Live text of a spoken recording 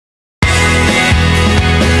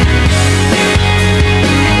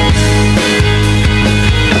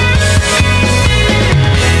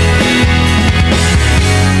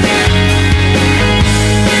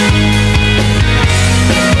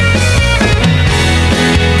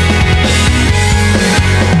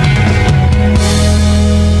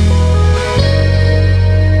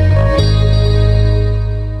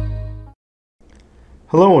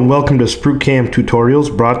Hello and welcome to SprutCAM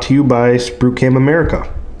tutorials brought to you by SprutCAM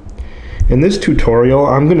America. In this tutorial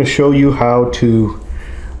I'm going to show you how to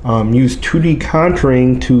use 2D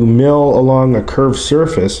contouring to mill along a curved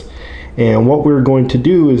surface, and what we're going to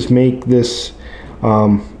do is make this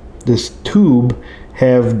this tube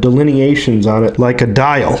have delineations on it like a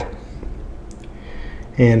dial.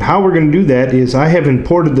 And how we're going to do that is I have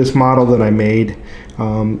imported this model that I made.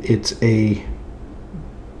 It's a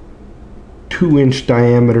 2-inch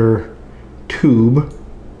diameter tube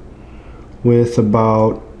with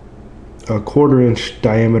about a 1/4 inch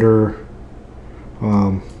diameter,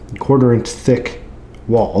 1/4 inch thick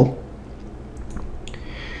wall.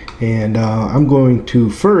 And I'm going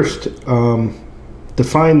to first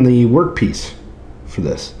define the workpiece for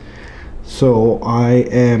this. So I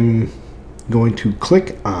am going to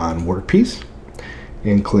click on workpiece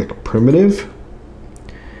and click primitive.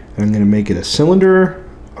 And I'm going to make it a cylinder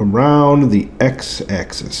around the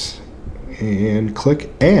x-axis and click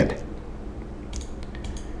add.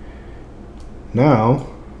 Now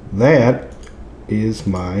that is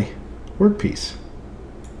my workpiece.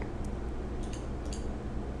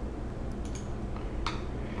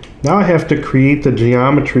 Now I have to create the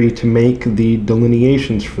geometry to make the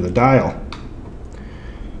delineations for the dial.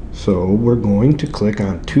 So we're going to click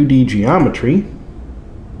on 2D geometry,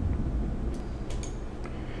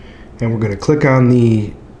 and we're going to click on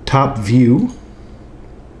the top view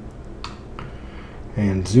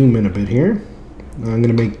and zoom in a bit here. Now I'm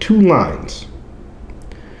going to make 2 lines.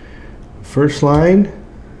 First line,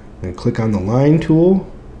 I'm going to click on the line tool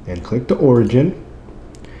and click to origin.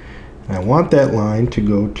 And I want that line to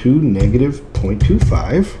go to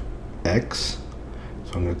 -0.25 x.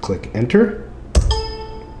 So I'm going to click enter,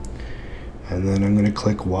 and then I'm going to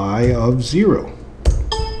click y of 0,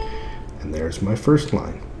 and there's my first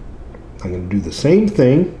line. I'm going to do the same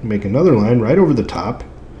thing, make another line right over the top,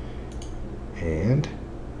 and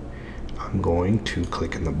I'm going to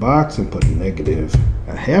click in the box and put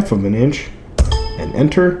 -1/2 inch and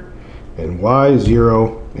enter, and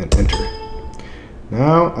y0 and enter.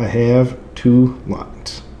 Now I have 2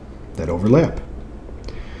 lines that overlap.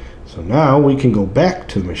 So now we can go back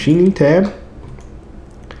to the machining tab,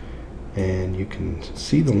 and you can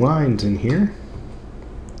see the lines in here.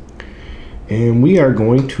 And we are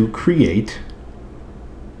going to create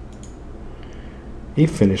a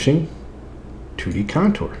finishing 2D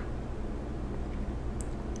contour.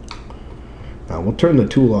 Now we'll turn the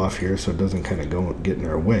tool off here so it doesn't kind of get in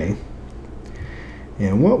our way.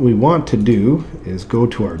 And what we want to do is go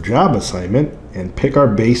to our job assignment and pick our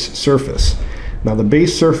base surface. Now the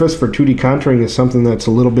base surface for 2D contouring is something that's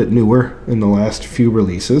a little bit newer in the last few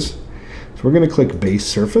releases. So we're going to click base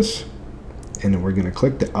surface, and then we're going to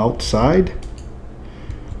click the outside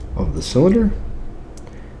of the cylinder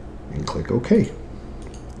and click OK.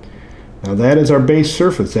 Now that is our base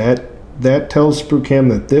surface. That tells SprutCAM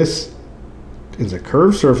that this is a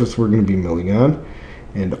curved surface we're going to be milling on,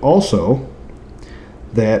 and also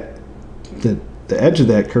that the edge of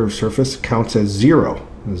that curved surface counts as 0,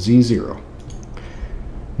 Z0.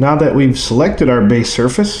 Now that we've selected our base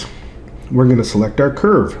surface, we're going to select our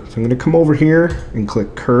curve. So I'm going to come over here and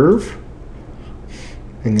click curve.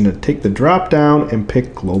 I'm going to take the drop down and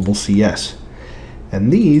pick global CS.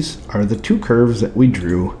 And these are the 2 curves that we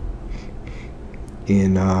drew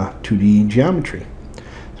in 2D geometry. So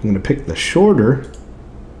I'm going to pick the shorter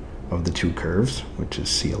of the 2 curves, which is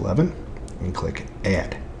C11, and click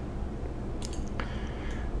add.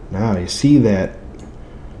 Now you see that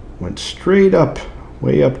went straight up,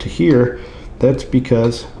 way up to here. That's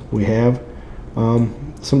because we have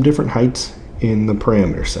some different heights in the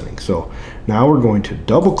parameter setting. So now we're going to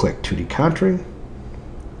double click 2D contouring,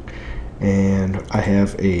 and I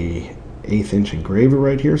have a 1/8 inch engraver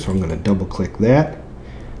right here, so I'm going to double click that.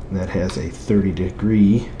 That has a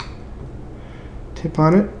 30-degree tip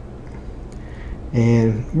on it,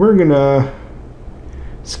 and we're going to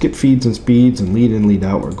skip feeds and speeds and lead in, lead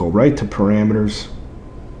out. We'll go right to parameters.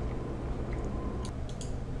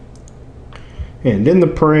 And in the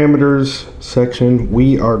parameters section,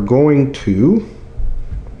 we are going to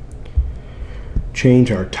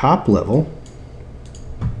change our top level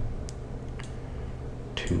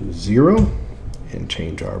to 0 and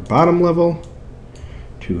change our bottom level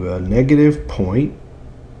to a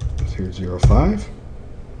 -0.005.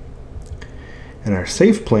 And our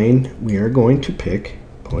safe plane, we are going to pick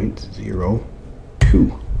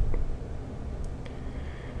 0.02.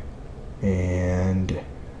 And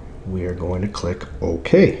we are going to click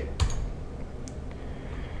OK.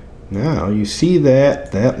 Now you see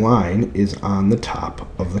that that line is on the top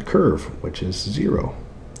of the curve, which is 0.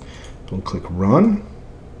 We'll click run,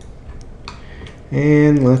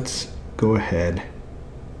 And let's go ahead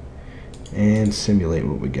and simulate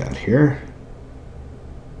what we got here.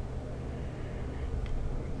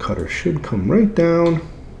 Cutter should come right down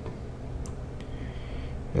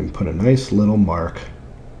and put a nice little mark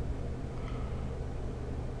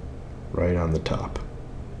right on the top.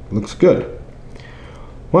 Looks good.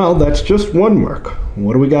 Well, that's just one mark.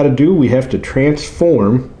 What do we got to do? We have to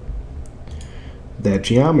transform that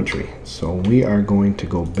geometry. So we are going to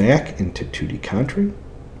go back into 2D contouring,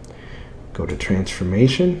 go to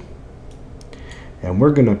transformation, and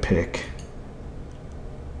we're going to pick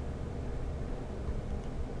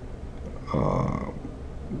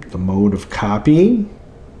the mode of copying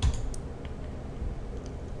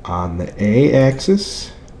on the A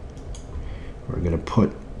axis. We're going to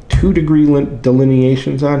put 2-degree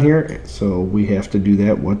delineations on here, so we have to do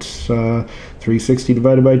that. What's 360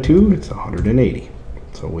 divided by 2? It's 180.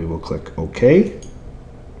 So we will click OK.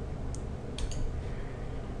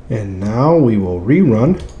 And now we will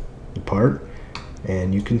rerun the part,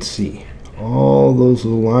 and you can see all those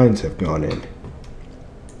little lines have gone in.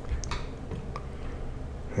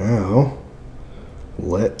 Now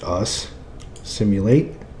let us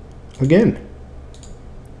simulate again.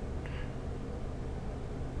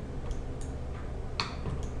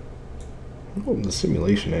 Oh, the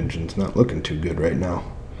simulation engine's not looking too good right now.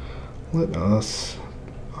 Let us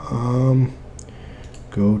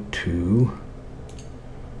go to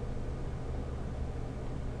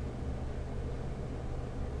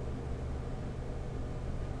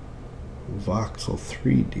Voxel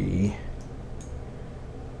 3D.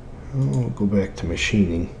 I'll go back to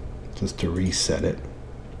machining just to reset it.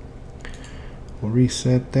 We'll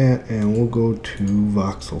reset that and we'll go to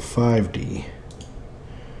Voxel 5D.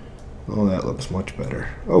 Oh, that looks much better.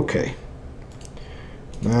 Okay.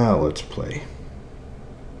 Now let's play.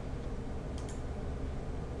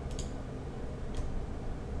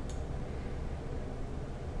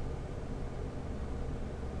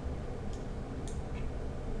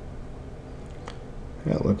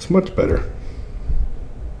 That looks much better.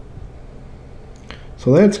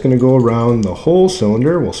 So that's going to go around the whole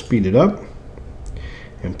cylinder. We'll speed it up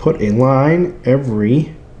and put a line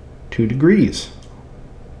every 2 degrees.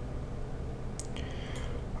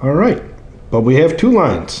 Alright, but we have 2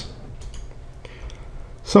 lines.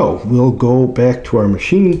 So we'll go back to our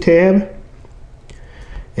machining tab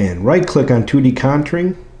and right click on 2D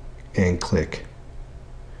contouring and click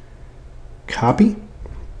copy,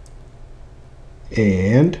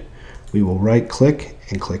 and we will right click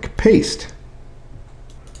and click paste.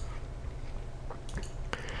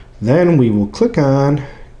 Then we will click on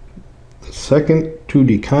the second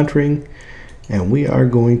 2D contouring and we are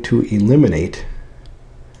going to eliminate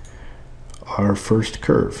our first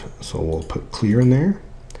curve. So we'll put clear in there.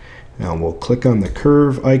 Now we'll click on the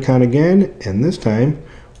curve icon again, and this time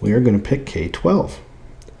we are going to pick K12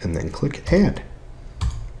 and then click add.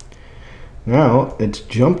 Now it's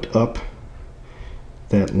jumped up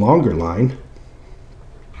that longer line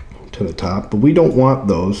to the top, but we don't want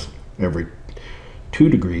those every 2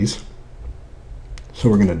 degrees. So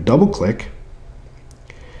we're going to double click,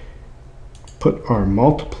 put our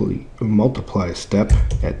multiply step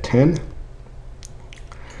at 10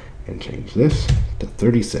 and change this to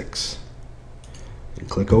 36 and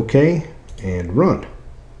click OK and run.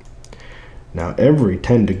 Now every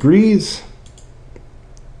 10 degrees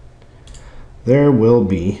there will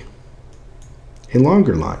be a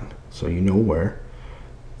longer line, so you know where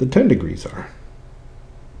the 10 degrees are.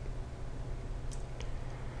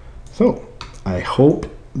 So I hope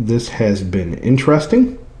this has been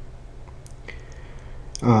interesting.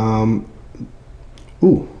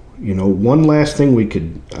 You know, one last thing we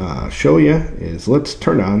could show you is let's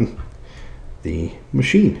turn on the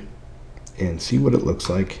machine and see what it looks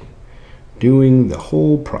like doing the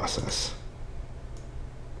whole process.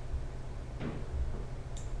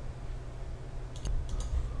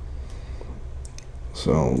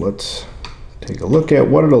 So let's take a look at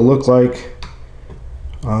what it'll look like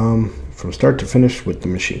from start to finish with the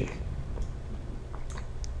machine.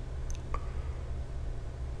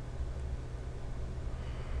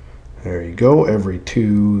 There you go, every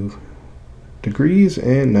 2 degrees,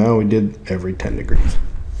 and now we did every 10 degrees.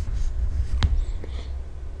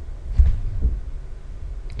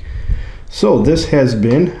 So this has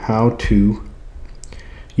been how to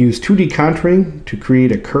use 2D contouring to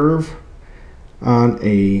create a curve on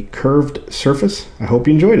a curved surface. I hope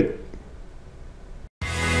you enjoyed it.